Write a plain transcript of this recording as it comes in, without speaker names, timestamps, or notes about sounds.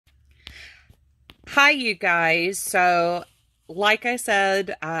Hi, you guys. So, like I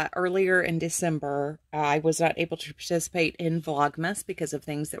said earlier in December, I was not able to participate in Vlogmas because of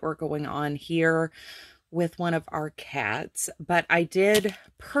things that were going on here with one of our cats. But I did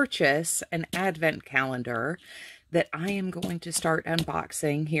purchase an advent calendar that I am going to start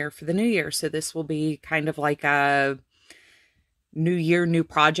unboxing here for the new year. So this will be kind of like a new year, new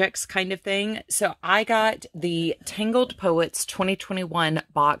projects kind of thing. So I got the Tangled Poets 2021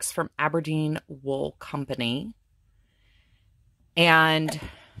 box from Aberdeen Wool Company. And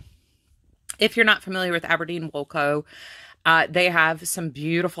if you're not familiar with Aberdeen Wool Co., they have some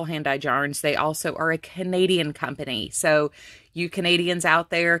beautiful hand-dyed yarns. They also are a Canadian company. So you Canadians out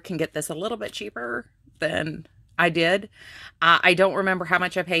there can get this a little bit cheaper than I did. I don't remember how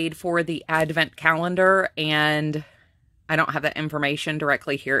much I paid for the advent calendar, and I don't have that information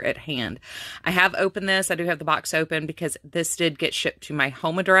directly here at hand. I have opened this. I do have the box open because this did get shipped to my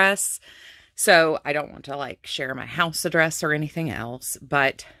home address. So I don't want to like share my house address or anything else,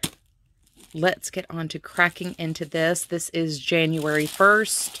 but let's get on to cracking into this. This is January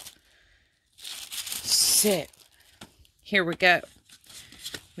 1st. So here we go.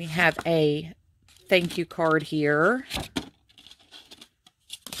 We have a thank you card here.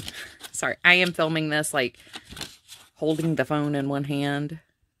 Sorry, I am filming this like holding the phone in one hand.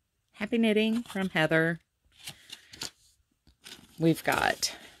 Happy knitting from Heather. We've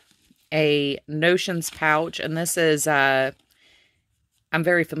got a Notions pouch, and this is, I'm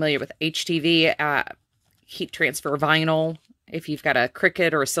very familiar with HTV, heat transfer vinyl. If you've got a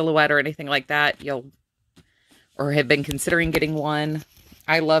Cricut or a Silhouette or anything like that, or have been considering getting one.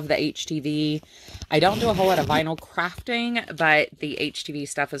 I love the HTV. I don't do a whole lot of vinyl crafting, but the HTV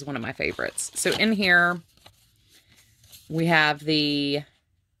stuff is one of my favorites. So in here, we have the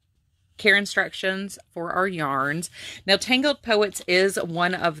care instructions for our yarns. Now, Tangled Poets is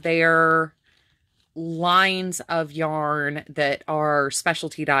one of their lines of yarn that are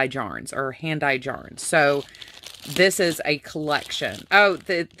specialty dyed yarns or hand-dyed yarns. So this is a collection. Oh,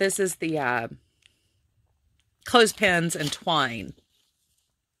 this is the clothespins and twine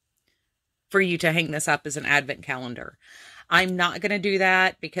for you to hang this up as an advent calendar. I'm not going to do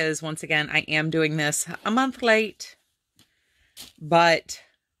that because, once again, I am doing this a month late, but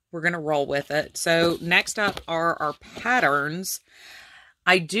we're going to roll with it. So next up are our patterns.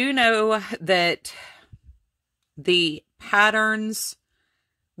 I do know that the patterns,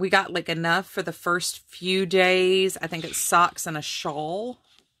 we got like enough for the first few days. I think it's socks and a shawl.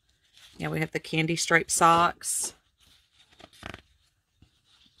 Yeah, we have the candy striped socks.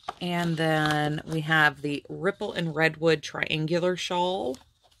 And then we have the Ripple and Redwood triangular shawl.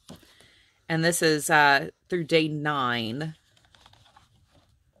 And this is through day 9.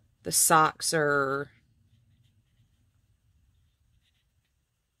 The socks are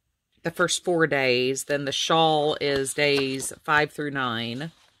the first 4 days. Then the shawl is days 5 through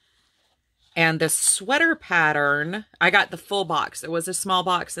 9. And the sweater pattern, I got the full box. It was a small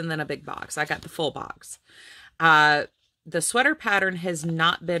box and then a big box. I got the full box. The sweater pattern has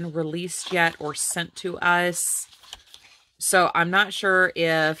not been released yet or sent to us. So I'm not sure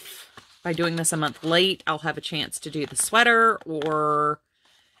if by doing this a month late, I'll have a chance to do the sweater, or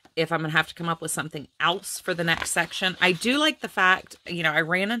if I'm going to have to come up with something else for the next section. I do like the fact, I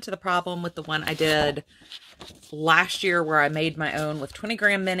ran into the problem with the one I did last year where I made my own with 20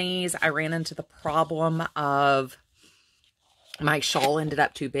 gram minis. I ran into the problem of my shawl ended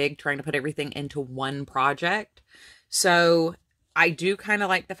up too big trying to put everything into one project. So I do kind of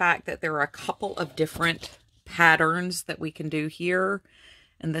like the fact that there are a couple of different patterns that we can do here.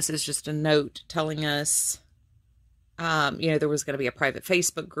 And this is just a note telling us, there was going to be a private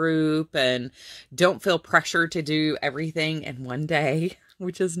Facebook group, and don't feel pressure to do everything in one day,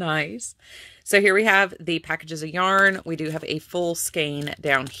 which is nice. So here we have the packages of yarn. We do have a full skein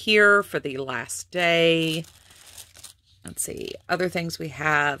down here for the last day. Let's see. Other things we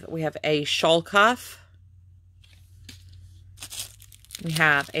have a shawl cuff. We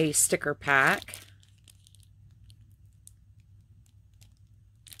have a sticker pack.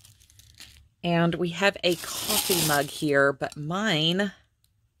 And we have a coffee mug here, but mine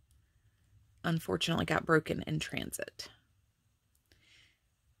unfortunately got broken in transit.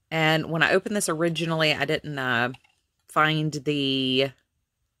 And when I opened this originally, I didn't find the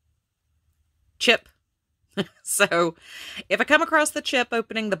chip. So if I come across the chip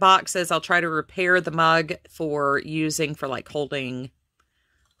opening the boxes, I'll try to repair the mug for using for like holding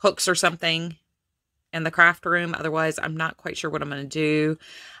hooks or something in the craft room. Otherwise, I'm not quite sure what I'm going to do.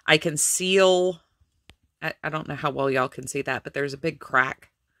 I can seal, I don't know how well y'all can see that, but there's a big crack.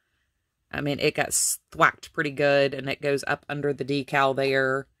 I mean, it got thwacked pretty good, and it goes up under the decal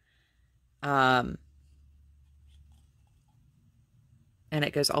there. And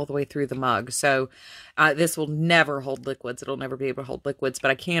it goes all the way through the mug. So this will never hold liquids. It'll never be able to hold liquids,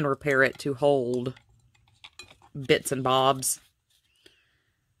 but I can repair it to hold bits and bobs.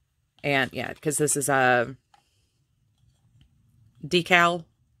 And yeah, because this is a decal.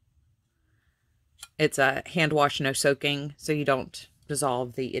 It's a hand wash, no soaking, so you don't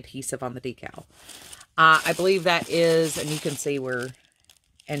dissolve the adhesive on the decal. I believe that is, and you can see we're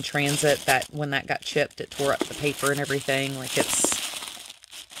in transit, that when that got chipped, it tore up the paper and everything. Like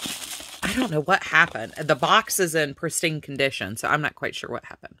I don't know what happened. The box is in pristine condition, so I'm not quite sure what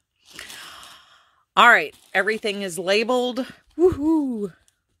happened. All right, everything is labeled. Woohoo!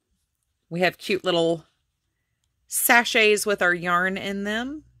 We have cute little sachets with our yarn in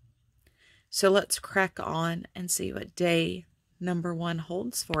them. So let's crack on and see what day number 1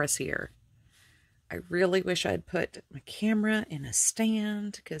 holds for us here. I really wish I'd put my camera in a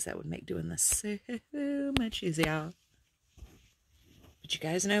stand, because that would make doing this so much easier. But you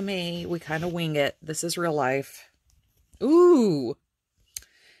guys know me. We kind of wing it. This is real life. Ooh.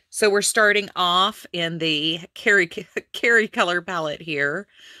 So we're starting off in the Carrie color palette here.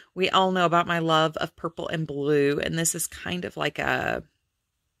 We all know about my love of purple and blue. And this is kind of like a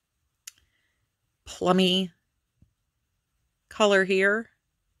plummy color here.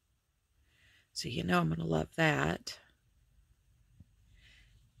 So you know I'm going to love that.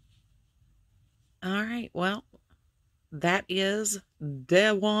 All right, well, that is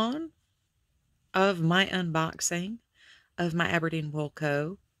day 1 of my unboxing of my Aberdeen Wool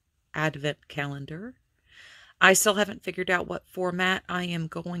Co. Advent calendar. I still haven't figured out what format I am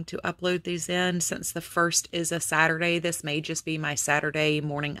going to upload these in. Since the first is a Saturday, this may just be my Saturday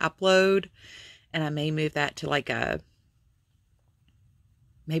morning upload. And I may move that to like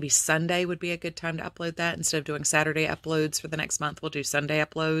maybe Sunday would be a good time to upload that. Instead of doing Saturday uploads for the next month, we'll do Sunday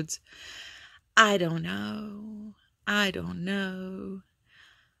uploads. I don't know. I don't know.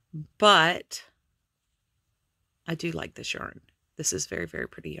 But I do like this yarn. This is very, very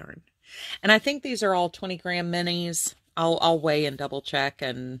pretty yarn. And I think these are all 20 gram minis. I'll weigh and double check,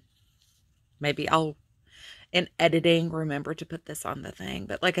 and maybe I'll, in editing, remember to put this on the thing.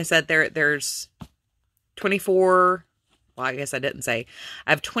 But like I said, there's 24, well, I guess I didn't say.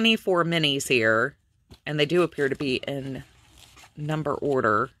 I have 24 minis here, and they do appear to be in number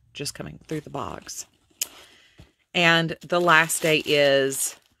order, just coming through the box. And the last day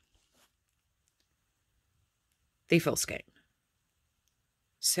is the full skein.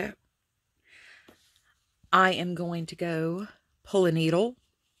 So I am going to go pull a needle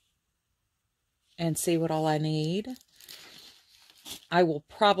and see what all I need. I will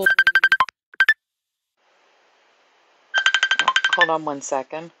probably... Hold on one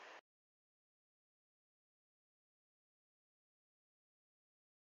second.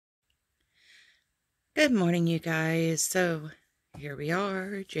 Good morning, you guys. So here we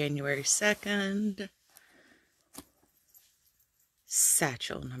are, January 2nd.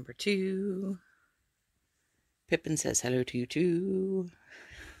 Satchel number 2. Pippin says hello to you too.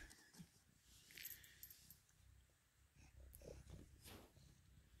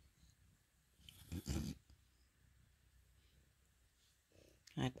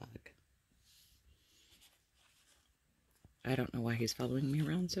 Hi, Bug. I don't know why he's following me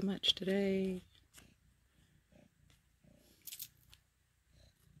around so much today.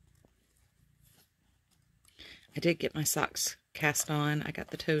 I did get my socks cast on. I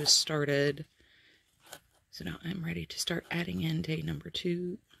got the toes started. So now I'm ready to start adding in day number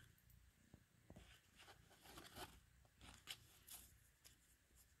 2.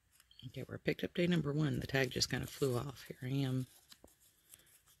 Okay, we picked up day number 1. The tag just kind of flew off. Here I am,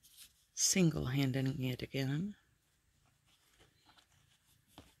 single-handing it again.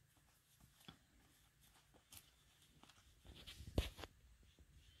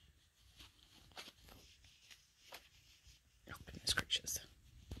 Oh, goodness gracious.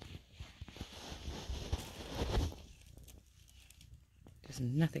 There's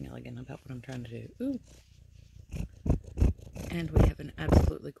nothing elegant about what I'm trying to do. Ooh. And we have an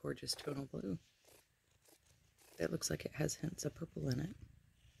absolutely gorgeous tonal blue. That looks like it has hints of purple in it.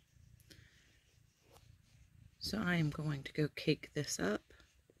 So I am going to go cake this up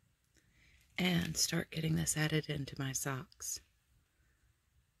and start getting this added into my socks.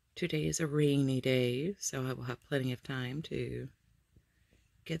 Today is a rainy day, so I will have plenty of time to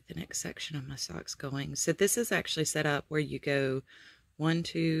get the next section of my socks going. So this is actually set up where you go 1,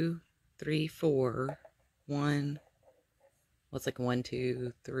 2, 3, 4, 1. Well, it's like 1,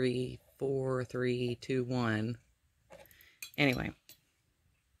 2, 3, 4, 3, 2, 1. Anyway,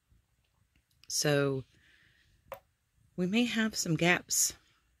 so we may have some gaps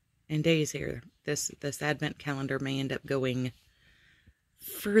in days here. This advent calendar may end up going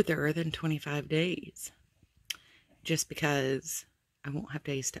further than 25 days. Just because I won't have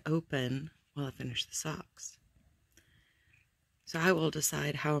days to open while I finish the socks. So I will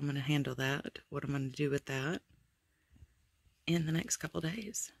decide how I'm going to handle that, what I'm going to do with that in the next couple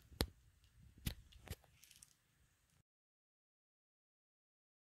days.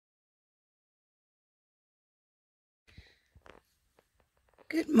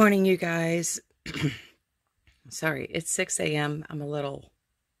 Good morning, you guys. Sorry, it's 6 a.m.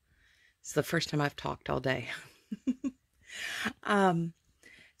 It's the first time I've talked all day.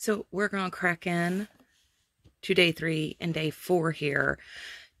 So we're going to crack in to day 3 and day 4 here.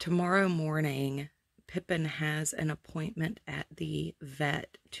 Tomorrow morning, Pippin has an appointment at the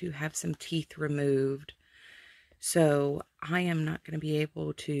vet to have some teeth removed. So I am not going to be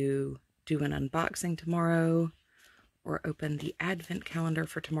able to do an unboxing tomorrow or open the advent calendar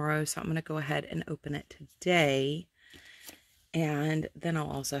for tomorrow. So I'm going to go ahead and open it today. And then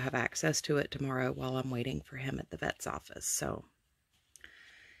I'll also have access to it tomorrow while I'm waiting for him at the vet's office. So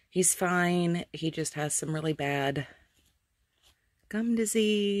he's fine. He just has some really bad gum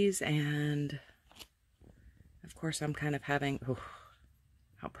disease. And of course I'm kind of having, oh,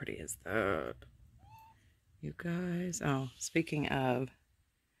 how pretty is that? You guys. Oh, speaking of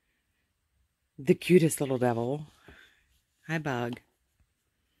the cutest little devil. Hi, Bug.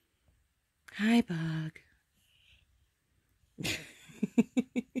 Hi, Bug.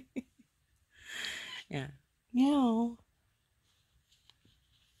 Yeah. Meow.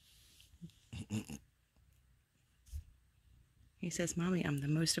 He says, Mommy, I'm the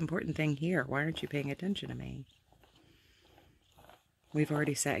most important thing here. Why aren't you paying attention to me? We've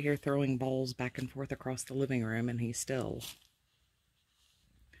already sat here throwing balls back and forth across the living room, and he's still...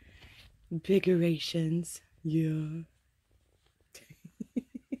 Decorations. Yeah.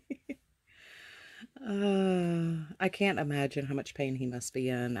 I can't imagine how much pain he must be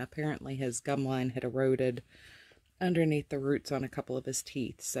in. Apparently his gum line had eroded underneath the roots on a couple of his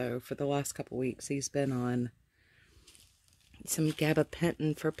teeth. So for the last couple weeks he's been on some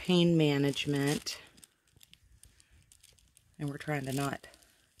gabapentin for pain management. And we're trying to not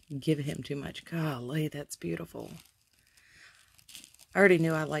give him too much. Golly, that's beautiful. I already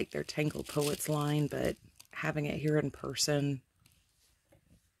knew I liked their Tangled Poets line, but having it here in person,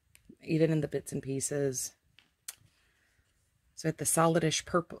 even in the bits and pieces. So at the solidish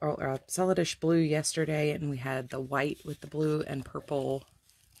purple, or solidish blue yesterday, and we had the white with the blue and purple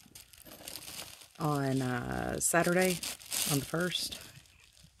on Saturday, on the 1st.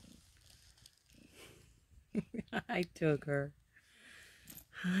 Hi, Tugger.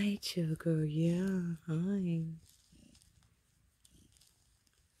 Hi, Tugger. Yeah, hi.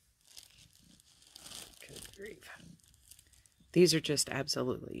 Good grief. These are just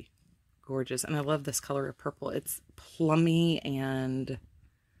absolutely gorgeous, and I love this color of purple. It's plummy, and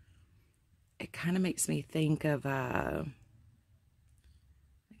it kind of makes me think of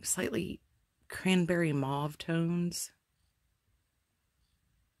slightly cranberry mauve tones.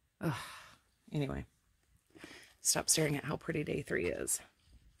 Ugh. Anyway, stop staring at how pretty day 3 is.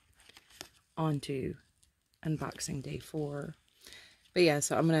 On to unboxing day 4. But yeah,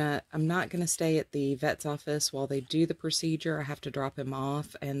 so I'm not gonna stay at the vet's office while they do the procedure. I have to drop him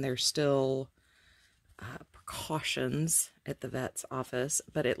off, and there's still precautions at the vet's office,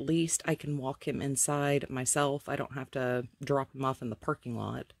 but at least I can walk him inside myself. I don't have to drop him off in the parking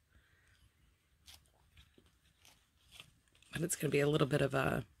lot. But it's gonna be a little bit of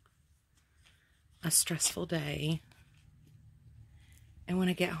a stressful day. And when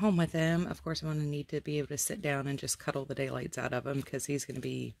I get home with him, of course, I'm going to need to be able to sit down and just cuddle the daylights out of him, because he's going to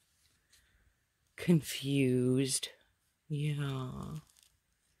be confused. Yeah.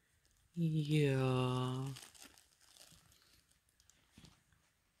 Yeah.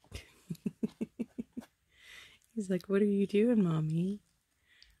 He's like, what are you doing, Mommy?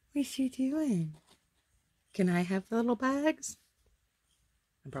 What's you doing? Can I have the little bags?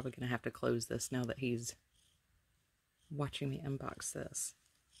 I'm probably going to have to close this now that he's watching me unbox this.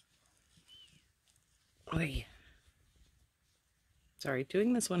 Oy. Sorry,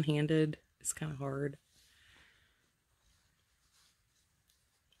 doing this one-handed is kind of hard.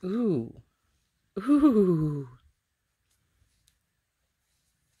 Ooh. Ooh.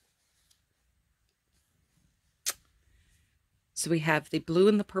 So we have the blue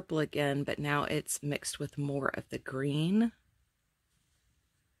and the purple again, but now it's mixed with more of the green.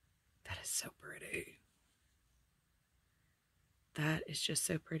 That is so pretty. That is just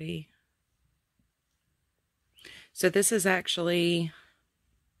so pretty. So this is actually,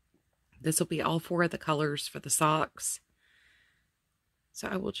 this will be all 4 of the colors for the socks. So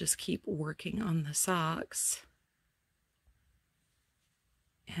I will just keep working on the socks.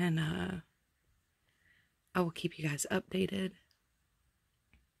 And I will keep you guys updated.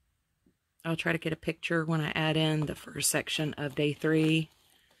 I'll try to get a picture when I add in the first section of day 3.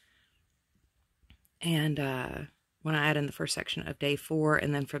 And when I add in the first section of day 4.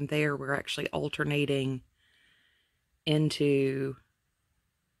 And then from there, we're actually alternating into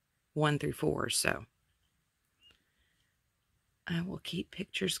 1 through 4. So I will keep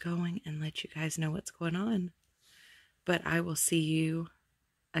pictures going and let you guys know what's going on. But I will see you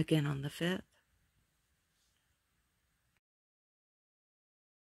again on the 5th.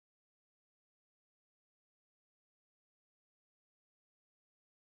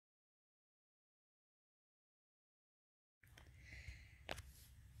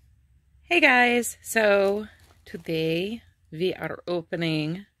 Hey guys, so today we are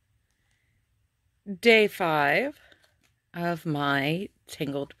opening day 5 of my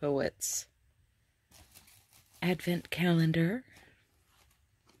Tangled Poets Advent Calendar.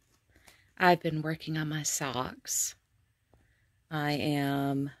 I've been working on my socks. I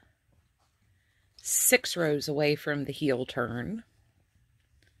am 6 rows away from the heel turn.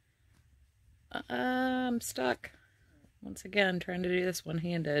 I'm stuck. Once again, trying to do this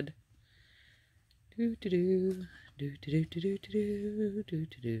one-handed. Do do do do do do do do do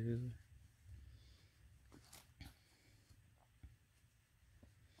do do.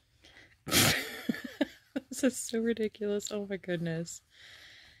 This is so ridiculous. Oh my goodness.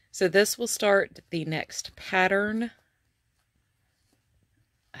 So this will start the next pattern.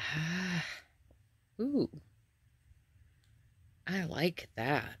 Ooh. I like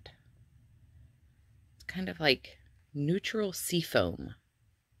that. It's kind of like neutral seafoam.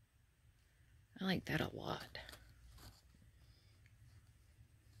 I like that a lot.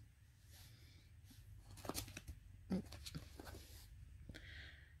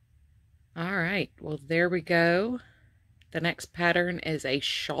 All right, well, there we go. The next pattern is a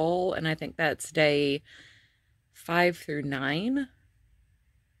shawl, and I think that's day 5 through 9,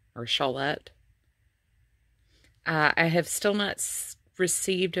 or shawlette. I have still not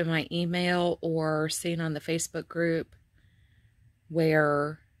received in my email or seen on the Facebook group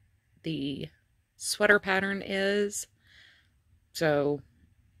where the sweater pattern is, so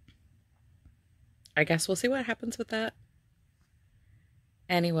I guess we'll see what happens with that.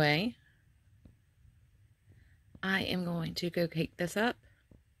 Anyway, I am going to go cake this up,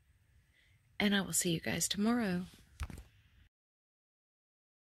 and I will see you guys tomorrow.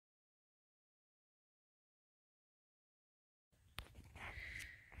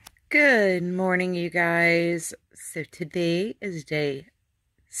 Good morning, you guys. So today is day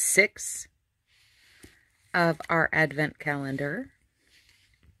 6 of our Advent calendar.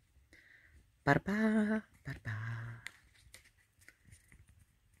 Ba-da-ba, ba-da-ba.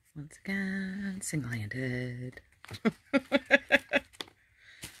 Once again, single-handed.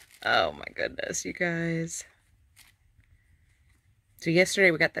 Oh my goodness, you guys. So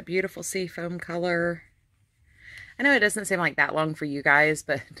yesterday we got that beautiful seafoam color. I know it doesn't seem like that long for you guys,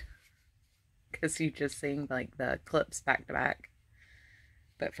 but because you just seen like the clips back to back.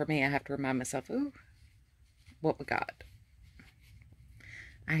 But for me, I have to remind myself, ooh, what we got.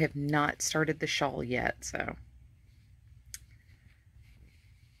 I have not started the shawl yet, so.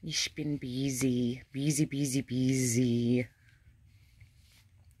 Ich bin busy. Busy, busy, busy.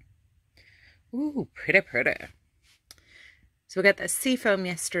 Ooh, pretty, pretty. So we got that seafoam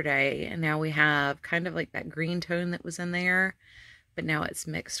yesterday, and now we have kind of like that green tone that was in there, but now it's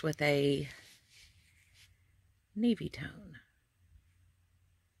mixed with a navy tone.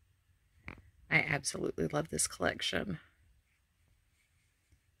 I absolutely love this collection.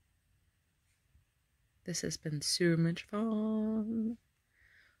 This has been so much fun.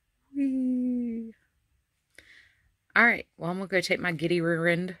 Whee! All right, well, I'm going to go take my giddy rear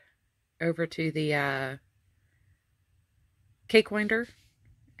end over to the cake winder,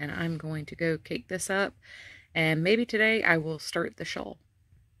 and I'm going to go cake this up, and maybe today I will start the shawl.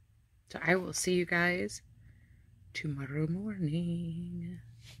 So I will see you guys tomorrow morning.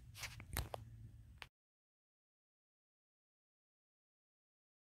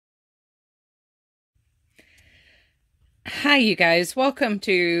 Hi, you guys. Welcome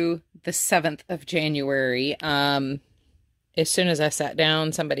to the 7th of January. As soon as I sat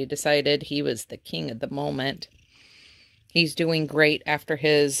down, somebody decided he was the king of the moment. He's doing great after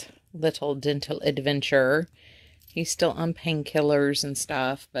his little dental adventure. He's still on painkillers and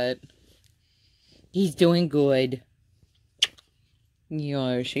stuff, but he's doing good.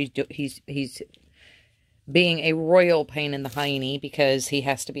 Yes, he's being a royal pain in the hiney because he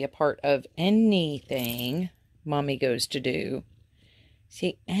has to be a part of anything Mommy goes to do.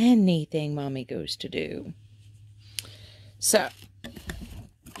 See, anything mommy goes to do. So,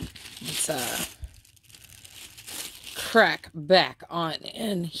 let's crack back on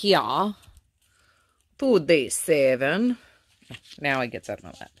in here to day 7. Now he gets up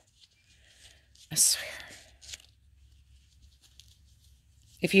on that. I swear.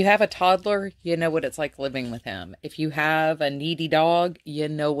 If you have a toddler, you know what it's like living with him. If you have a needy dog, you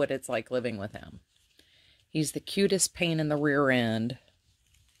know what it's like living with him. He's the cutest pain in the rear end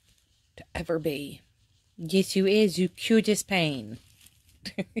to ever be. Yes, you is, you cutest pain.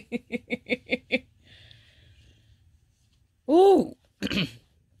 Ooh.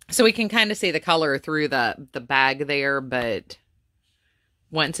 So we can kind of see the color through the bag there, but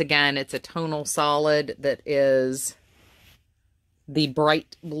once again, it's a tonal solid that is the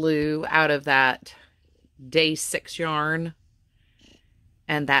bright blue out of that day 6 yarn.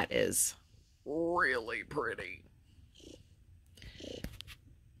 And that is really pretty.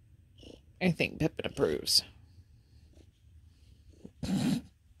 I think Pippin approves.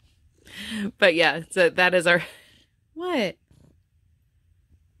 But yeah, so that is our... What?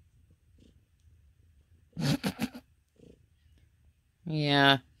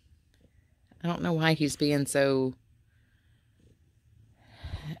 Yeah. I don't know why he's being so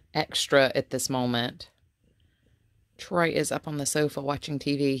extra at this moment. Troy is up on the sofa watching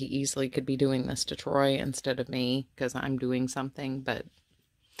TV. He easily could be doing this to Troy instead of me because I'm doing something. But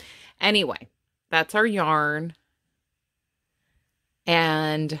anyway, that's our yarn.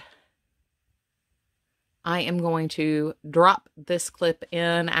 And I am going to drop this clip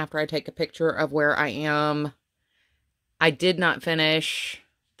in after I take a picture of where I am. I did not finish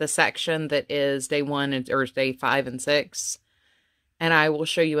the section that is day 1 or day 5 and 6. And I will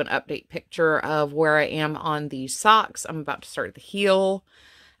show you an update picture of where I am on these socks. I'm about to start the heel.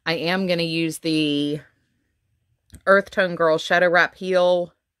 I am going to use the Earth Tone Girl Shadow Wrap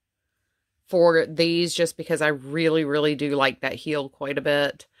heel for these just because I really, really do like that heel quite a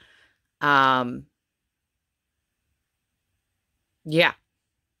bit. Yeah.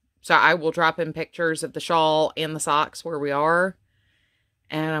 So I will drop in pictures of the shawl and the socks where we are.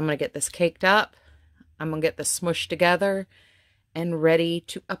 And I'm going to get this caked up. I'm going to get this smushed together and ready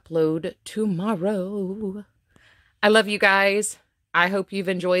to upload tomorrow. I love you guys. I hope you've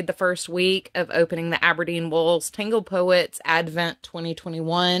enjoyed the first week of opening the Aberdeen Wools Tangled Poets Advent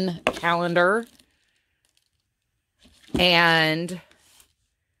 2021 calendar. And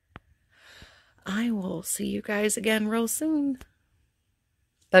I will see you guys again real soon.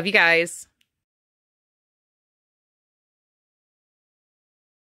 Love you guys.